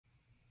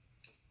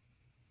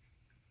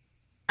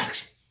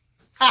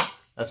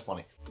That's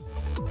funny.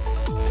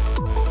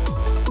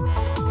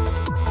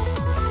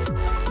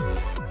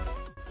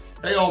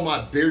 Hey, all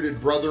my bearded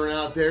brethren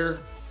out there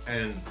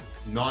and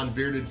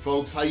non-bearded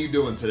folks, how you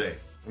doing today?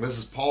 This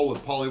is Paul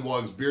with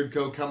Pollywog's Beard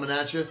Co. coming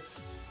at you.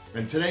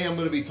 And today I'm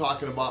going to be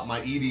talking about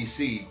my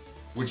EDC,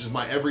 which is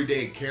my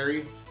everyday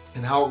carry,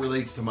 and how it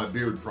relates to my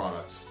beard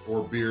products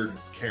or beard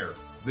care.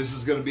 This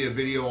is going to be a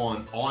video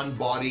on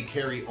body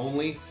carry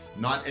only,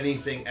 not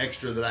anything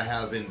extra that I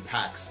have in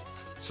packs.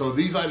 So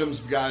these items,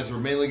 guys, are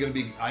mainly going to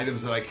be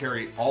items that I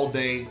carry all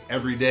day,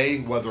 every day,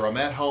 whether I'm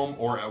at home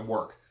or at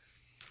work.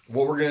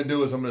 What we're going to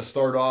do is I'm going to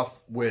start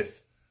off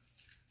with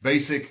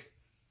basic.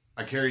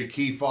 I carry a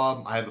key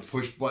fob. I have a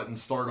push button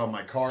start on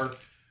my car.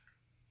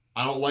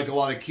 I don't like a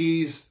lot of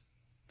keys.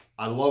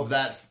 I love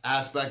that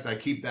aspect. I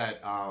keep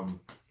that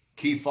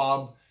key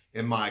fob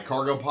in my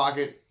cargo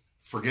pocket.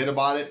 Forget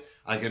about it.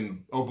 I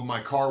can open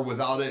my car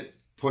without it,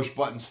 push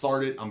button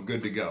start it, I'm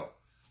good to go.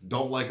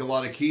 Don't like a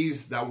lot of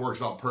keys. That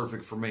works out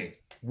perfect for me.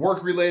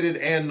 Work related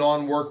and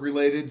non-work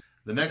related.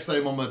 The next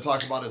item I'm going to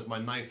talk about is my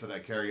knife that I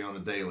carry on a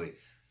daily.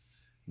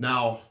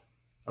 Now,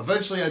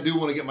 eventually I do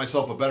want to get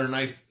myself a better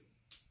knife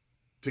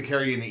to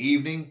carry in the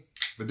evening,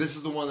 but this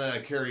is the one that I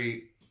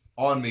carry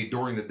on me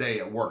during the day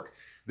at work.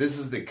 This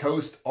is the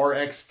Coast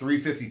RX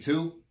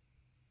 352.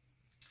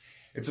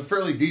 It's a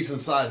fairly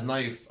decent sized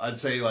knife. I'd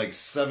say like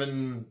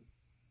 7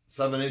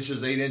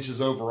 inches, 8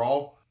 inches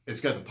overall. It's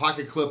got the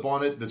pocket clip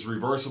on it that's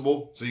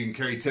reversible, so you can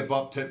carry tip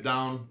up, tip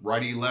down,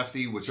 righty,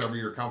 lefty, whichever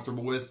you're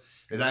comfortable with.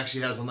 It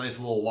actually has a nice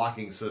little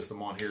locking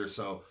system on here,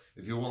 so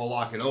if you want to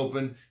lock it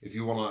open, if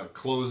you want to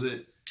close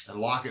it and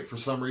lock it for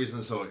some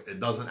reason so it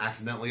doesn't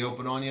accidentally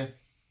open on you,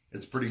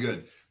 it's pretty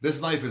good.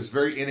 This knife is a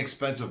very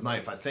inexpensive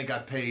knife. I think I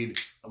paid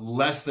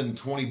less than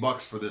 20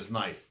 bucks for this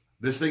knife.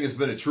 This thing has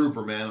been a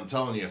trooper, man. I'm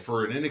telling you,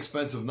 for an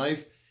inexpensive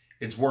knife,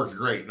 it's worked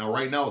great. Now,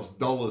 right now, it's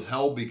dull as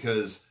hell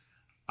because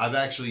I've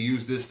actually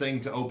used this thing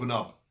to open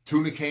up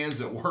tuna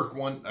cans at work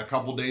a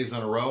couple days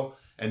in a row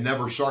and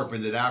never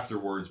sharpened it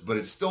afterwards, but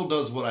it still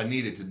does what I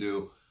need it to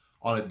do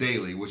on a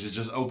daily, which is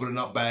just opening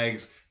up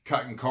bags,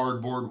 cutting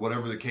cardboard,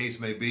 whatever the case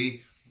may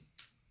be.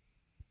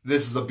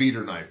 This is a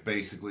beater knife,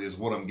 basically, is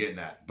what I'm getting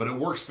at. But it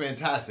works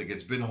fantastic.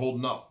 It's been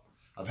holding up.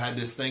 I've had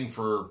this thing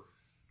for,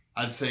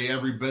 I'd say,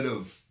 every bit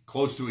of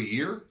close to a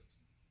year,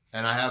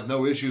 and I have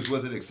no issues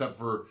with it except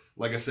for,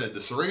 like I said,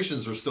 the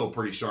serrations are still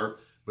pretty sharp,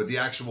 but the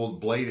actual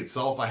blade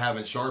itself I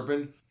haven't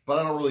sharpened, but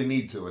I don't really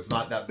need to. It's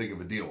not that big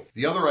of a deal.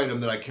 The other item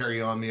that I carry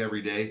on me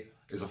every day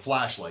is a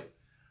flashlight.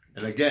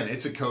 And again,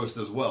 it's a Coast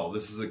as well.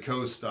 This is a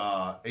Coast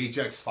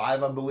HX5,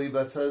 I believe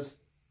that says.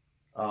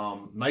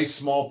 Nice,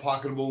 small,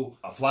 pocketable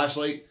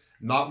flashlight.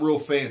 Not real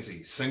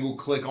fancy. Single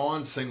click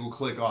on, single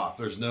click off.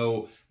 There's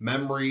no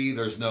memory.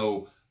 There's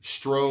no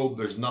strobe.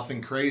 There's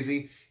nothing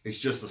crazy. It's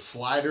just a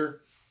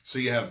slider. So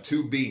you have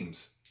two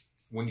beams.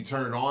 When you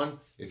turn it on,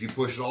 if you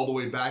push it all the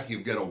way back,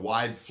 you've got a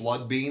wide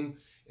flood beam.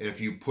 And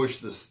if you push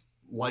this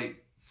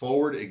light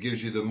forward, it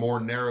gives you the more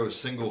narrow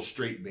single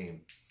straight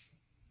beam.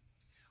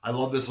 I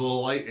love this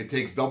little light. It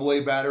takes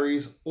AA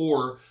batteries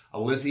or a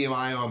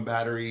lithium-ion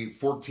battery,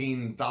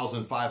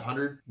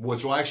 14,500,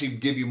 which will actually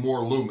give you more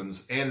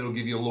lumens, and it'll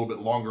give you a little bit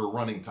longer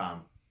running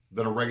time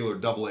than a regular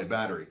AA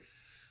battery.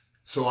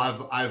 So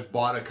I've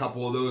bought a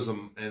couple of those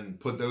and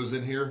put those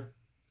in here.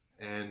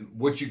 And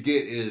what you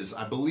get is,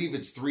 I believe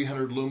it's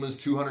 300 lumens,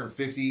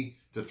 250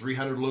 to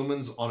 300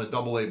 lumens on a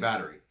AA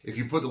battery. If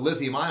you put the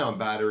lithium-ion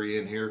battery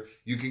in here,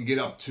 you can get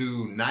up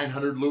to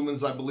 900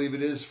 lumens, I believe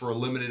it is, for a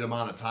limited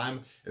amount of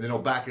time, and then it'll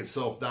back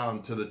itself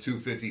down to the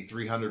 250,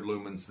 300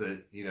 lumens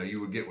that you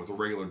would get with a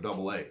regular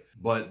AA.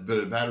 But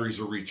the batteries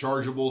are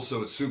rechargeable,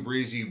 so it's super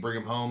easy. You bring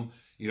them home.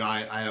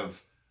 I have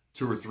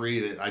 2 or 3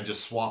 that I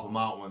just swap them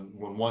out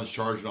when one's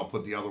charged, and I'll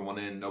put the other one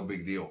in. No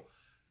big deal.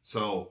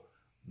 So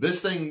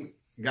this thing,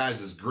 guys,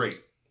 is great.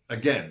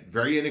 Again,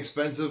 very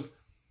inexpensive.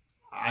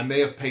 I may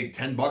have paid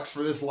 10 bucks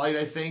for this light,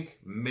 I think,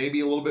 maybe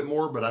a little bit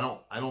more, but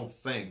I don't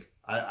think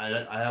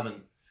I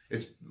haven't.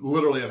 It's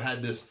literally, I've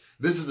had this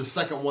is the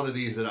second one of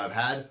these that I've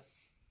had,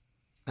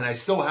 and I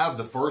still have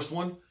the first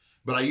one,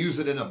 but I use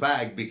it in a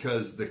bag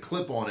because the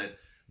clip on it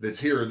that's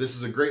here, this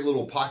is a great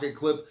little pocket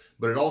clip,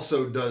 but it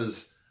also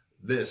does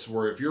this,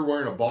 where if you're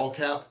wearing a ball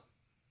cap,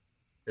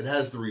 it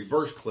has the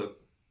reverse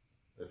clip.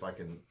 If I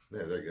can,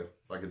 there you go.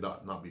 If I could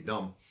not be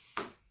dumb.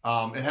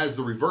 It has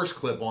the reverse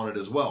clip on it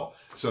as well.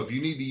 So if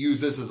you need to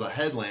use this as a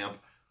headlamp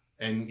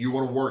and you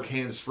want to work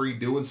hands-free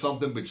doing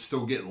something but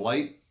still get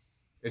light,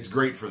 it's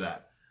great for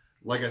that.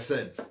 Like I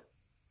said,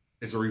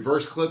 it's a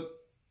reverse clip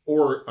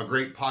or a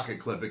great pocket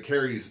clip. It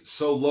carries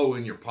so low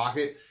in your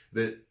pocket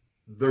that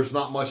there's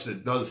not much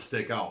that does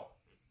stick out.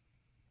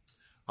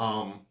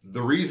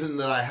 The reason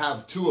that I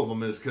have 2 of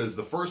them is because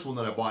the first one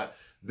that I bought,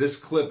 this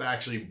clip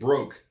actually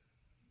broke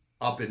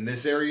up in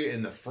this area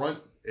in the front.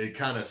 It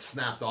kind of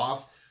snapped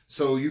off.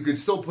 So you could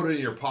still put it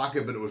in your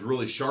pocket, but it was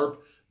really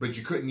sharp, but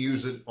you couldn't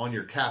use it on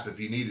your cap if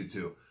you needed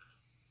to.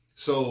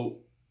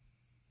 So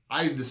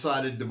I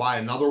decided to buy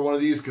another one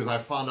of these because I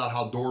found out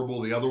how durable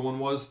the other one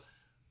was.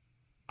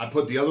 I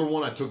put the other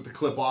one, I took the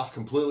clip off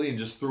completely and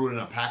just threw it in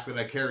a pack that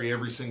I carry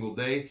every single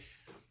day.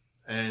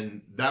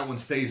 And that one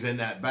stays in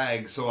that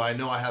bag, so I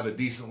know I have a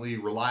decently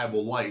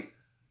reliable light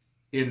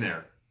in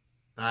there.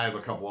 And I have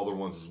a couple other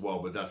ones as well,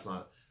 but that's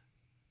not.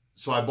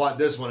 So I bought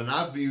this one, and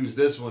I've used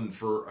this one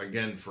for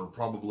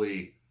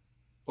probably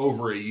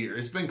over a year.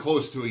 It's been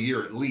close to a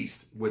year at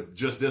least with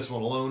just this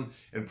one alone,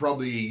 and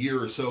probably a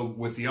year or so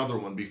with the other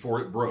one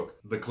before it broke.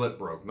 The clip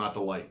broke, not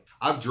the light.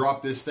 I've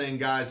dropped this thing,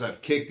 guys.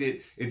 I've kicked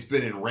it. It's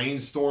been in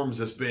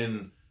rainstorms. It's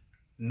been,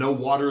 no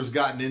water's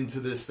gotten into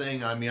this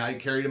thing. I mean, I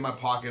carry it in my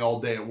pocket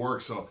all day at work,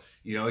 so,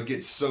 you know, it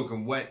gets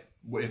soaking wet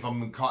if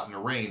I'm caught in the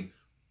rain.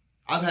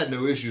 I've had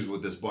no issues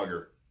with this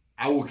bugger.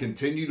 I will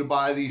continue to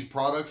buy these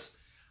products.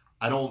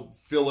 I don't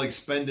feel like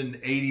spending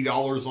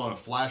 $80 on a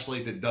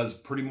flashlight that does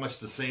pretty much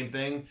the same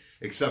thing,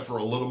 except for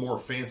a little more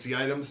fancy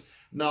items.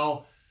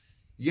 Now,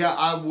 yeah,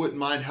 I wouldn't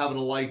mind having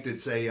a light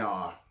that's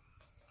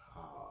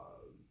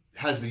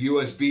has the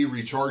USB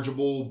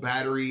rechargeable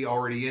battery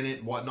already in it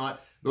and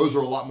whatnot. Those are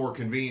a lot more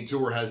convenient too,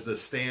 or has the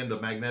stand,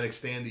 the magnetic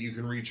stand that you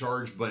can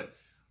recharge. But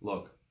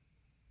look,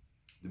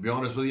 to be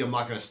honest with you, I'm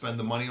not going to spend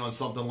the money on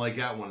something like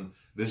that when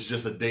this is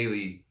just a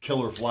daily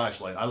killer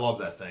flashlight. I love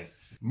that thing.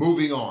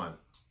 Moving on.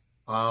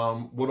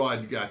 What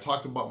do I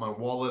talked about my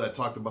wallet. I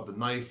talked about the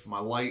knife, my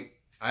light.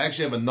 I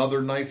actually have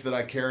another knife that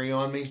I carry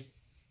on me.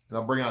 And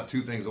I'll bring out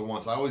two things at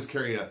once. I always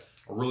carry a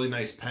really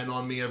nice pen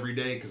on me every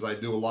day because I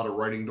do a lot of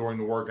writing during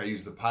the work. I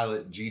use the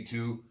Pilot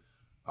G2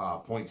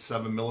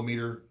 0.7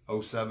 millimeter,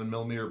 0.7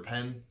 millimeter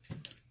pen.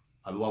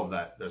 I love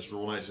that. That's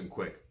real nice and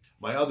quick.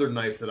 My other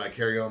knife that I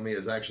carry on me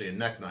is actually a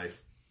neck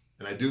knife.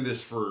 And I do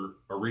this for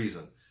a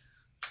reason.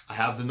 I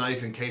have the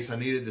knife in case I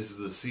need it. This is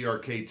a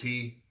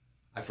CRKT.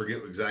 I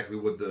forget exactly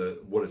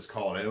what it's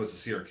called. I know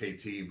it's a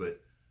CRKT, but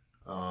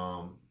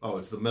oh,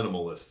 it's the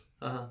Minimalist.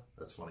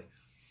 That's funny.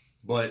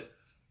 But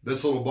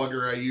this little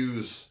bugger I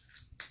use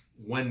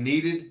when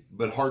needed,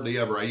 but hardly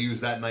ever. I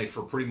use that knife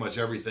for pretty much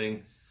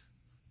everything,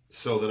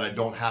 so that I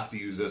don't have to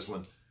use this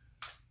one.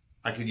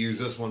 I could use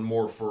this one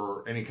more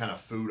for any kind of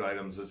food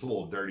items. It's a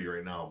little dirty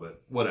right now,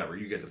 but whatever.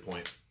 You get the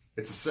point.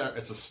 It's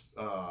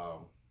a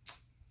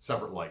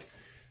separate light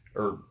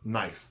or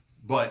knife,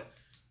 but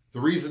the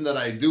reason that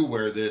I do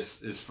wear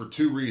this is for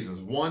two reasons.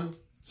 One,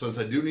 since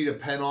I do need a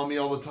pen on me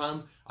all the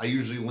time, I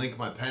usually link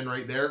my pen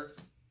right there.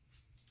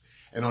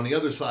 And on the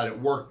other side at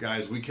work,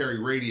 guys, we carry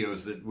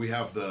radios that we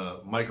have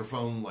the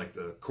microphone, like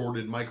the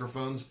corded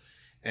microphones,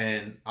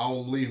 and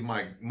I'll leave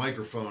my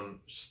microphone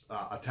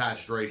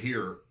attached right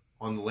here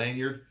on the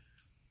lanyard.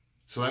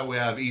 So that way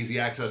I have easy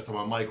access to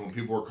my mic when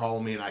people are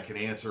calling me and I can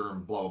answer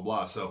and blah, blah,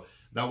 blah. So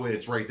that way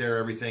it's right there,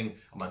 everything.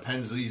 My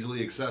pen's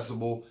easily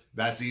accessible.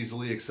 That's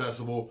easily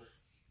accessible.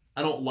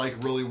 I don't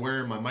like really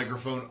wearing my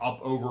microphone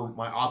up over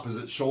my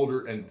opposite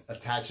shoulder and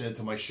attaching it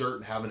to my shirt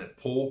and having it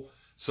pull.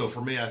 So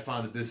for me, I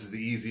found that this is the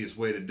easiest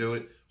way to do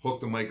it.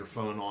 Hook the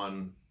microphone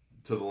on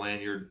to the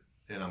lanyard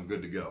and I'm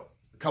good to go.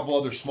 A couple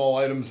other small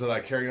items that I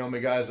carry on me,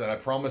 guys, and I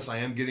promise I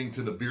am getting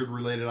to the beard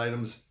related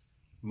items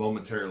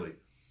momentarily.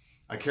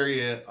 I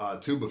carry a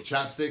tube of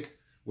chapstick,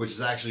 which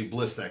is actually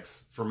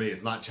Blistex for me.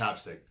 It's not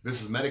chapstick.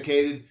 This is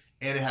medicated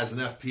and it has an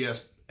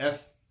FPS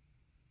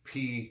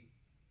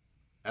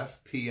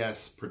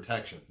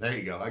protection. There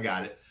you go. I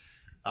got it.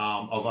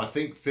 Of I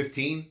think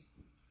 15.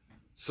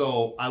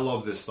 So I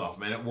love this stuff,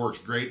 man. It works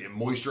great. It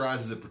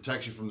moisturizes. It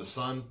protects you from the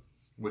sun,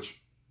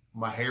 which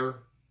my hair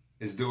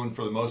is doing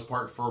for the most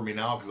part for me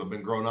now because I've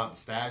been growing out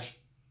the stash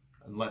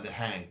and letting it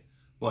hang.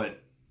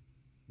 But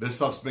this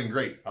stuff's been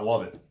great. I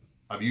love it.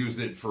 I've used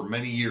it for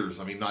many years.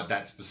 I mean, not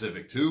that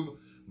specific tube,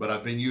 but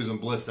I've been using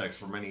Blistex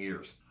for many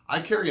years.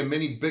 I carry a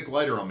mini Bic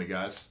lighter on me,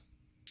 guys.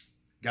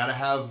 Gotta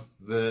have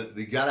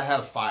gotta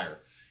have fire.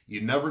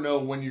 You never know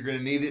when you're going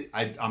to need it.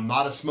 I'm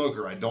not a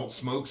smoker. I don't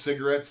smoke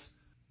cigarettes.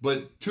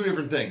 But two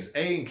different things.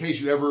 A, in case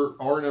you ever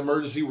are in an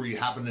emergency where you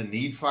happen to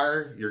need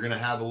fire, you're going to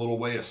have a little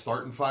way of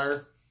starting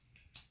fire.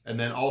 And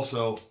then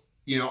also,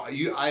 you know,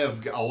 I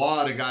have a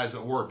lot of guys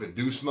at work that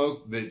do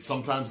smoke that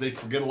sometimes they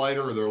forget a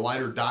lighter or their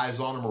lighter dies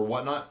on them or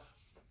whatnot.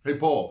 Hey,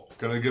 Paul,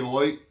 can I get a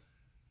light?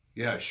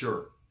 Yeah,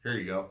 sure. Here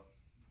you go.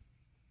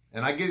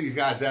 And I get these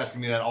guys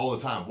asking me that all the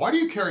time. Why do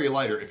you carry a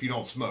lighter if you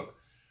don't smoke?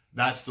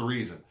 That's the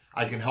reason.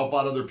 I can help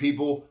out other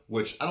people,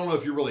 which I don't know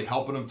if you're really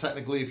helping them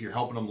technically, if you're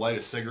helping them light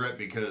a cigarette,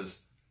 because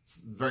it's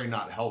very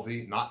not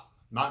healthy, not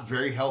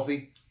very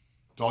healthy.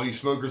 To all you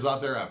smokers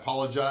out there, I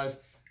apologize.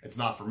 It's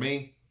not for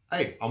me.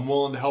 Hey, I'm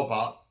willing to help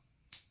out.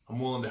 I'm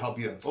willing to help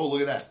you. Oh,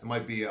 look at that. It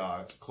might be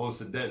close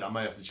to dead. I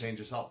might have to change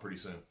this out pretty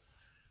soon.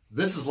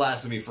 This has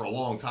lasted me for a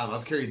long time.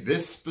 I've carried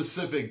this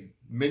specific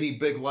mini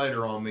Bic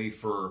lighter on me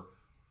for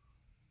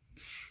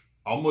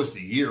almost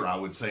a year, I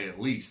would say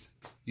at least.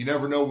 You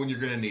never know when you're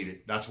going to need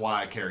it. That's why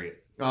I carry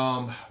it.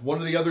 One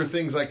of the other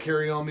things I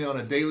carry on me on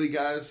a daily,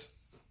 guys,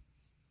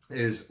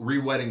 is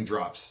re-wetting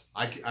drops.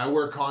 I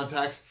wear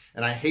contacts,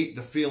 and I hate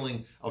the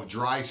feeling of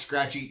dry,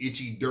 scratchy,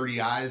 itchy,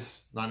 dirty eyes.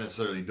 Not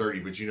necessarily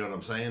dirty, but you know what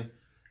I'm saying.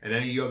 And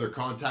any other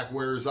contact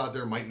wearers out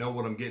there might know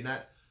what I'm getting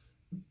at.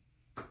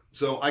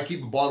 So I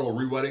keep a bottle of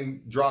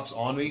re-wetting drops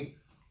on me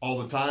all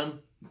the time.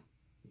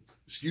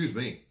 excuse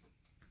me,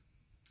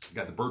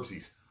 got the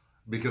burpsies,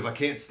 because I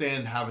can't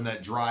stand having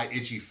that dry,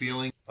 itchy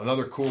feeling.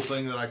 Another cool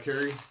thing that I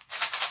carry,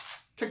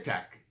 Tic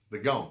Tac, the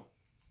gum.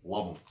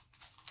 Love them.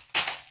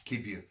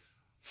 Keep you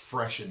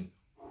fresh and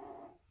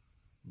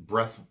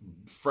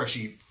fresh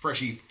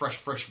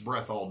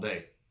breath all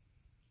day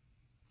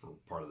for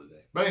part of the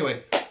day. But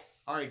anyway,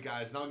 all right,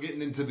 guys, now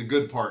getting into the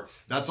good part.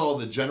 That's all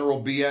the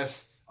general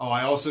BS. Oh,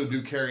 I also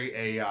do carry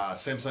a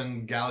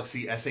Samsung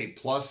Galaxy S8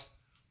 Plus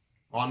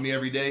on me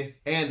every day,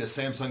 and a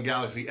Samsung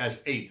Galaxy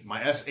S8. My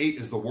S8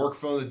 is the work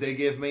phone that they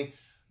give me.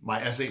 My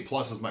S8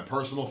 Plus is my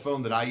personal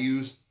phone that I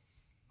use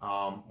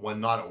when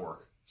not at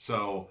work.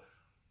 So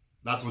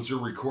that's what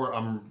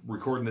I'm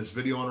recording this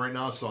video on right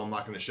now, so I'm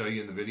not going to show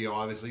you in the video,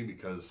 obviously,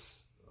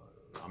 because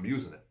I'm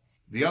using it.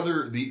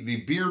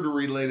 The beard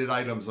related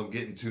items I'm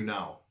getting to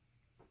now.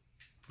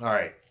 All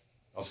right,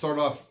 I'll start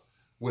off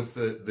with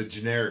the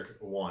generic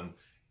one.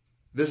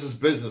 This is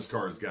business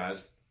cards,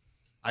 guys.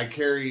 I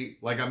carry,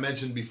 like I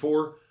mentioned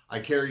before,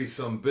 I carry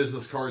some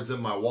business cards in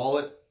my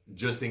wallet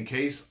just in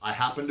case I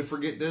happen to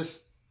forget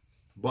this.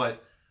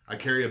 But I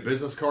carry a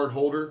business card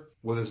holder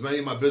with as many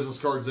of my business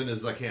cards in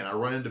as I can. I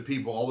run into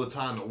people all the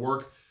time at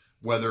work,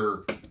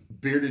 whether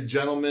bearded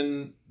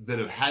gentlemen that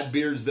have had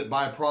beards that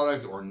buy a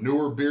product or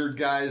newer beard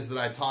guys that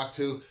I talk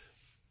to.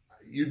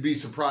 You'd be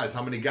surprised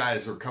how many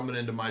guys are coming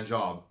into my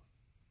job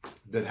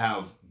that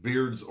have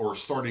beards or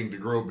starting to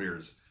grow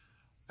beards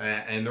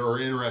and are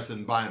interested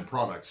in buying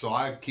products. So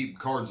I keep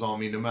cards on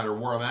me no matter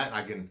where I'm at, and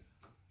I can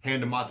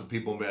hand them out to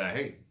people and be like,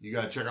 hey, you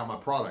got to check out my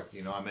product.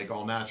 You know, I make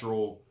all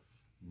natural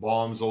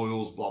balms,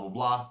 oils, blah, blah,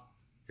 blah.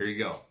 Here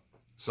you go.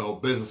 So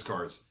business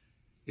cards.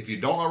 If you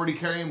don't already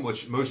carry them,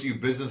 which most of you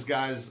business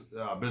guys,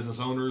 business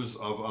owners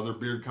of other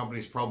beard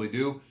companies probably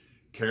do,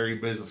 carry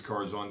business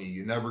cards on you.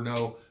 You never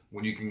know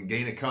when you can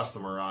gain a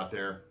customer out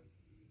there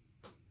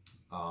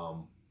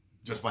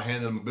just by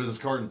handing them a business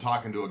card and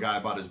talking to a guy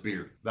about his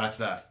beard. That's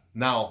that.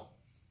 Now,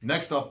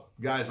 next up,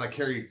 guys, I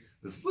carry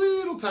this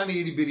little tiny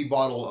itty bitty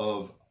bottle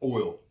of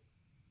oil.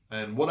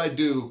 And what I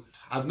do,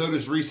 I've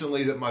noticed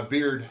recently that my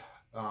beard,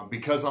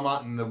 because I'm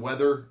out in the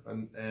weather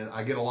and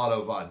I get a lot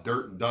of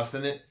dirt and dust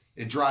in it,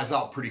 it dries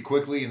out pretty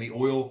quickly, and the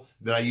oil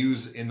that I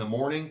use in the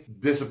morning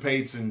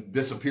dissipates and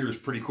disappears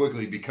pretty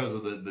quickly because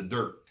of the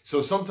dirt.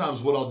 So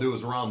sometimes what I'll do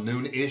is around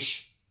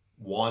noon-ish,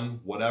 1,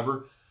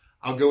 whatever,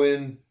 I'll go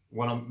in,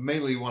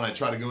 mainly when I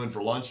try to go in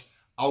for lunch,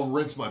 I'll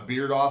rinse my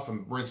beard off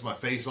and rinse my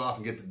face off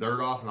and get the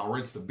dirt off, and I'll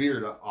rinse the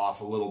beard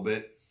off a little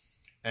bit.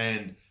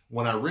 And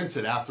when I rinse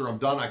it, after I'm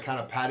done, I kind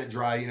of pat it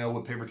dry, you know,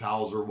 with paper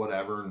towels or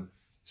whatever, and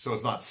so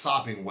it's not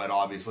sopping wet,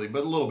 obviously,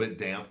 but a little bit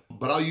damp.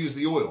 But I'll use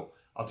the oil.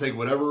 I'll take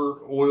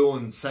whatever oil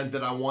and scent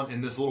that I want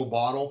in this little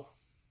bottle.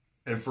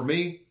 And for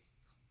me,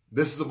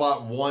 this is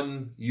about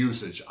one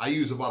usage. I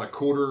use about a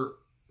quarter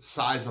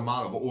size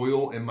amount of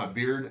oil in my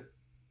beard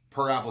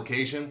per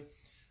application.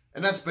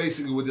 And that's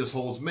basically what this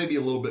holds, maybe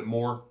a little bit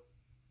more.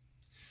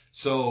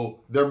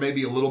 So there may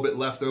be a little bit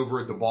left over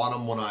at the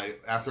bottom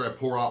after I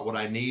pour out what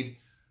I need.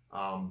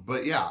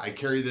 But yeah, I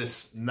carry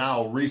this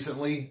now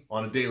recently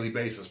on a daily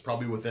basis,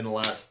 probably within the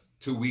last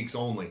 2 weeks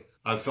only.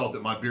 I've felt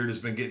that my beard has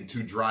been getting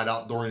too dried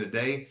out during the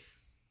day.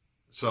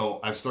 So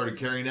I've started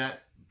carrying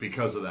that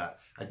because of that.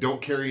 I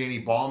don't carry any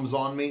balms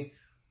on me.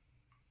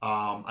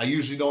 I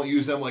usually don't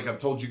use them, like I've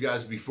told you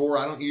guys before.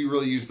 I don't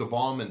really use the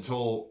balm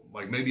until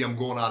like maybe I'm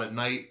going out at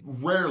night.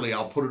 Rarely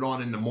I'll put it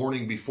on in the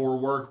morning before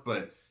work,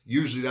 but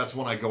usually that's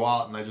when I go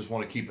out and I just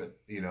want to keep it,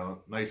 you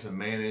know, nice and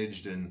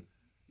managed and,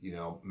 you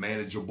know,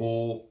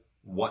 manageable,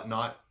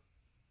 whatnot,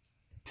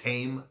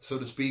 tame, so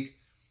to speak.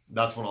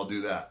 That's when I'll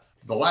do that.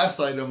 The last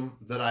item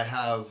that I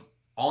have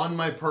on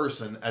my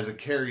person as a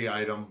carry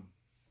item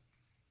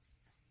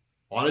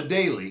on a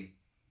daily,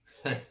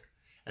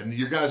 and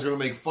you guys are going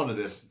to make fun of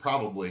this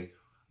probably,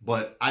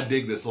 but I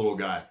dig this little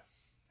guy.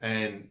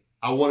 And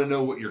I want to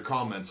know what your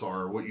comments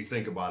are, what you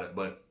think about it.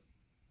 But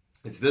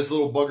it's this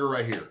little bugger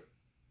right here.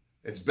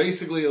 It's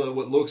basically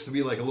what looks to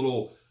be like a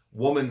little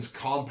woman's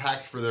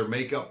compact for their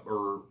makeup,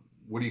 or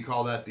what do you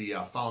call that?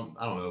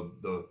 I don't know,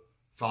 the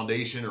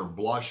foundation or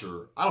blush,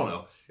 or I don't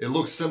know. It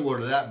looks similar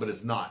to that, but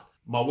it's not.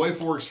 My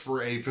wife works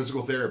for a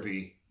physical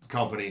therapy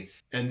company,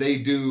 and they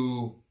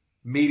do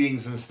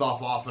meetings and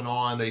stuff off and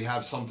on. They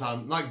have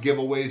sometimes, not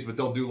giveaways, but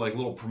they'll do like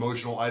little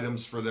promotional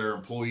items for their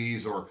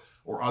employees or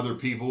other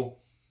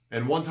people.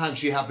 And one time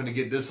she happened to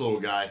get this little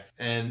guy,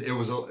 and it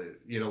was a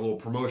little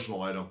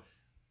promotional item.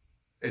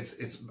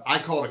 I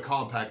call it a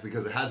compact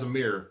because it has a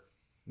mirror.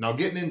 Now,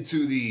 getting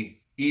into the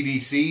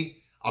EDC,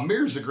 a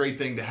mirror is a great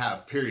thing to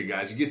have, period,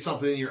 guys. You get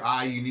something in your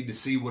eye, you need to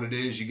see what it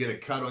is. You get a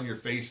cut on your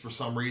face for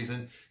some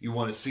reason. You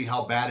want to see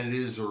how bad it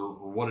is or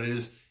what it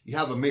is. You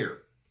have a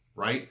mirror,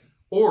 right?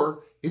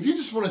 Or if you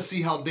just want to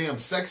see how damn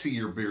sexy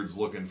your beard's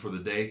looking for the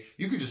day,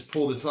 you could just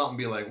pull this out and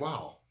be like,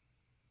 wow,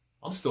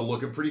 I'm still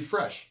looking pretty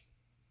fresh.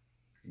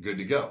 Good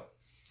to go.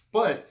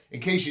 But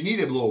in case you need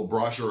a little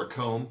brush or a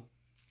comb,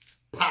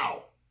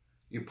 pow!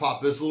 You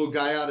pop this little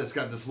guy out. It's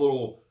got this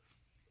little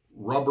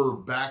rubber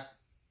back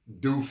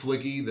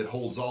dooflicky that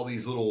holds all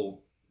these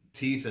little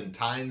teeth and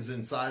tines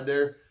inside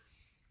there.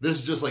 This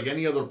is just like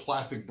any other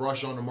plastic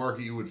brush on the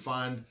market you would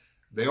find.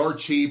 They are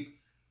cheap,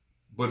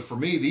 but for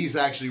me, these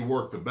actually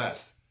work the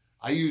best.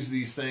 I use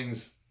these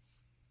things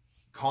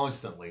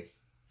constantly,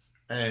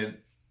 and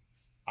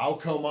I'll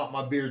comb out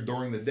my beard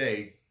during the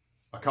day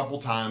a couple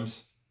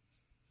times.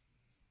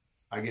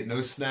 I get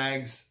no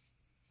snags.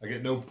 I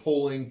get no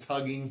pulling,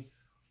 tugging.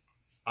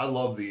 I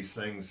love these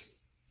things.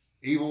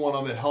 Even when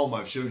I'm at home,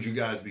 I've showed you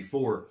guys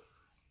before,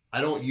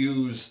 I don't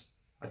use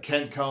a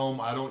Kent comb.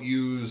 I don't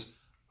use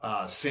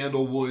a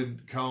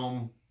sandalwood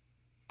comb.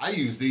 I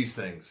use these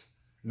things.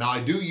 Now,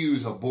 I do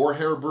use a boar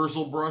hair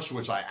bristle brush,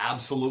 which I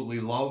absolutely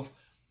love.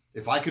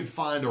 If I could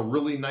find a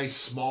really nice,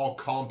 small,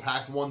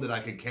 compact one that I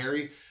could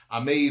carry, I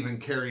may even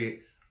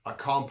carry a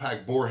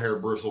compact boar hair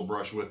bristle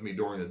brush with me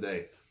during the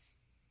day.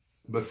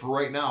 But for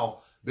right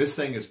now, this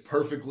thing is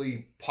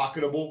perfectly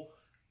pocketable,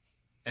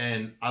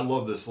 and I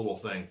love this little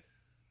thing.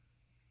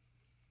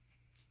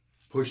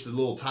 Push the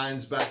little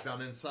tines back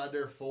down inside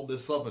there, fold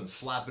this up, and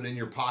slap it in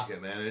your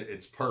pocket, man.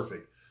 It's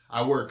perfect.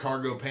 I wear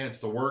cargo pants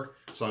to work,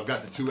 so I've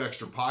got the 2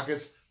 extra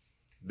pockets.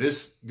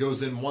 This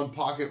goes in one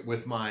pocket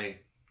with my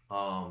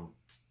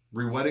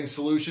re-wetting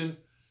solution.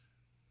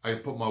 I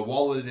put my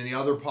wallet in the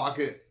other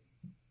pocket,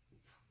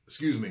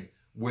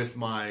 with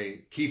my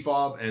key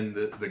fob and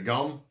the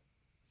gum,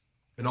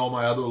 and all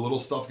my other little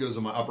stuff goes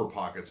in my upper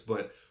pockets.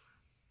 But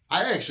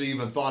I actually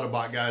even thought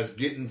about, guys,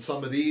 getting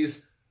some of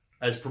these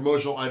as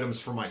promotional items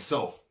for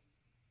myself.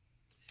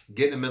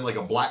 Getting them in like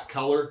a black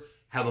color,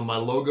 having my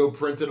logo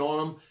printed on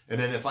them, and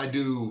then if I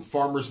do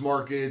farmers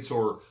markets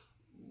or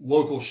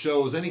local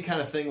shows, any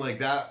kind of thing like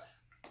that,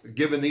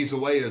 giving these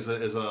away as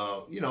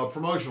a you know, a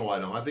promotional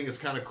item. I think it's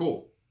kind of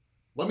cool.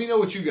 Let me know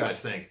what you guys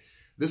think.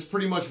 This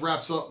pretty much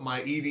wraps up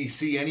my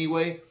EDC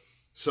anyway.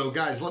 So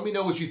guys, let me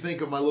know what you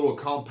think of my little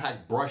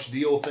compact brush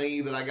deal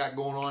thingy that I got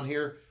going on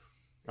here.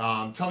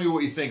 Tell me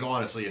what you think,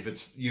 honestly. If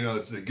it's, you know,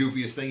 it's the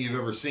goofiest thing you've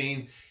ever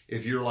seen.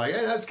 If you're like,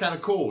 hey, that's kind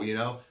of cool, you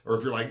know. Or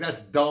if you're like,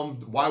 that's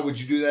dumb, why would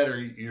you do that? Or are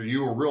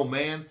you a real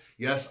man?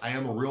 Yes, I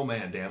am a real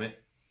man, damn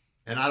it.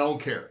 And I don't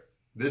care.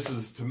 This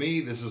is, to me,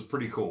 this is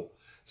pretty cool.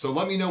 So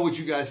let me know what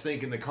you guys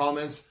think in the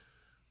comments.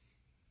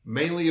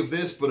 Mainly of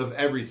this, but of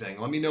everything.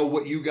 Let me know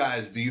what you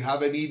guys, do you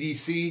have an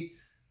EDC?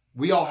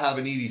 We all have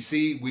an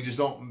EDC. We just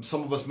don't,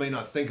 some of us may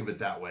not think of it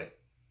that way.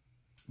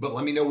 But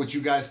let me know what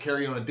you guys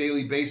carry on a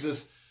daily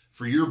basis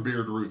for your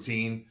beard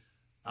routine.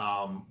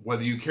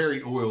 Whether you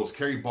carry oils,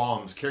 carry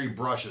balms, carry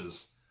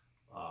brushes,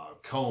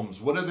 combs,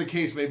 whatever the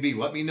case may be.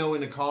 Let me know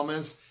in the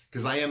comments,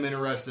 because I am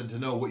interested to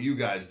know what you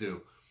guys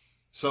do.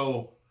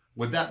 So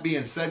with that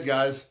being said,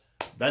 guys,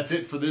 that's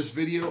it for this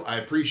video. I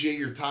appreciate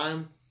your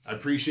time. I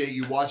appreciate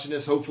you watching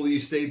this. Hopefully you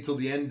stayed till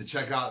the end to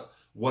check out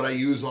what I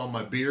use on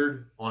my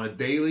beard on a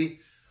daily.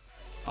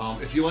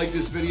 If you like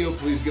this video,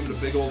 please give it a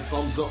big old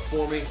thumbs up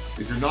for me.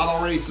 If you're not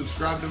already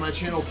subscribed to my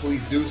channel,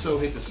 please do so.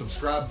 Hit the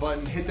subscribe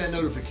button. Hit that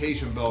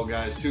notification bell,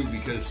 guys, too,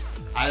 because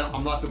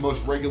I'm not the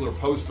most regular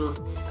poster,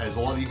 as a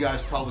lot of you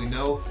guys probably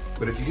know.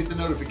 But if you hit the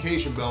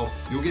notification bell,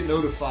 you'll get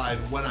notified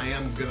when I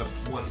am gonna,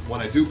 when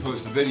I do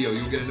post a video,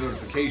 you'll get a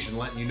notification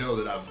letting you know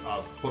that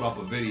I've put up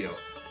a video.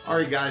 All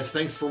right, guys,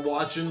 thanks for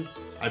watching.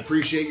 I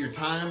appreciate your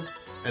time.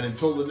 And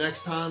until the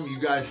next time, you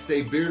guys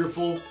stay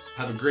beautiful.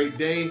 Have a great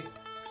day.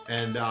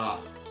 And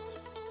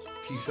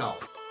peace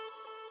out.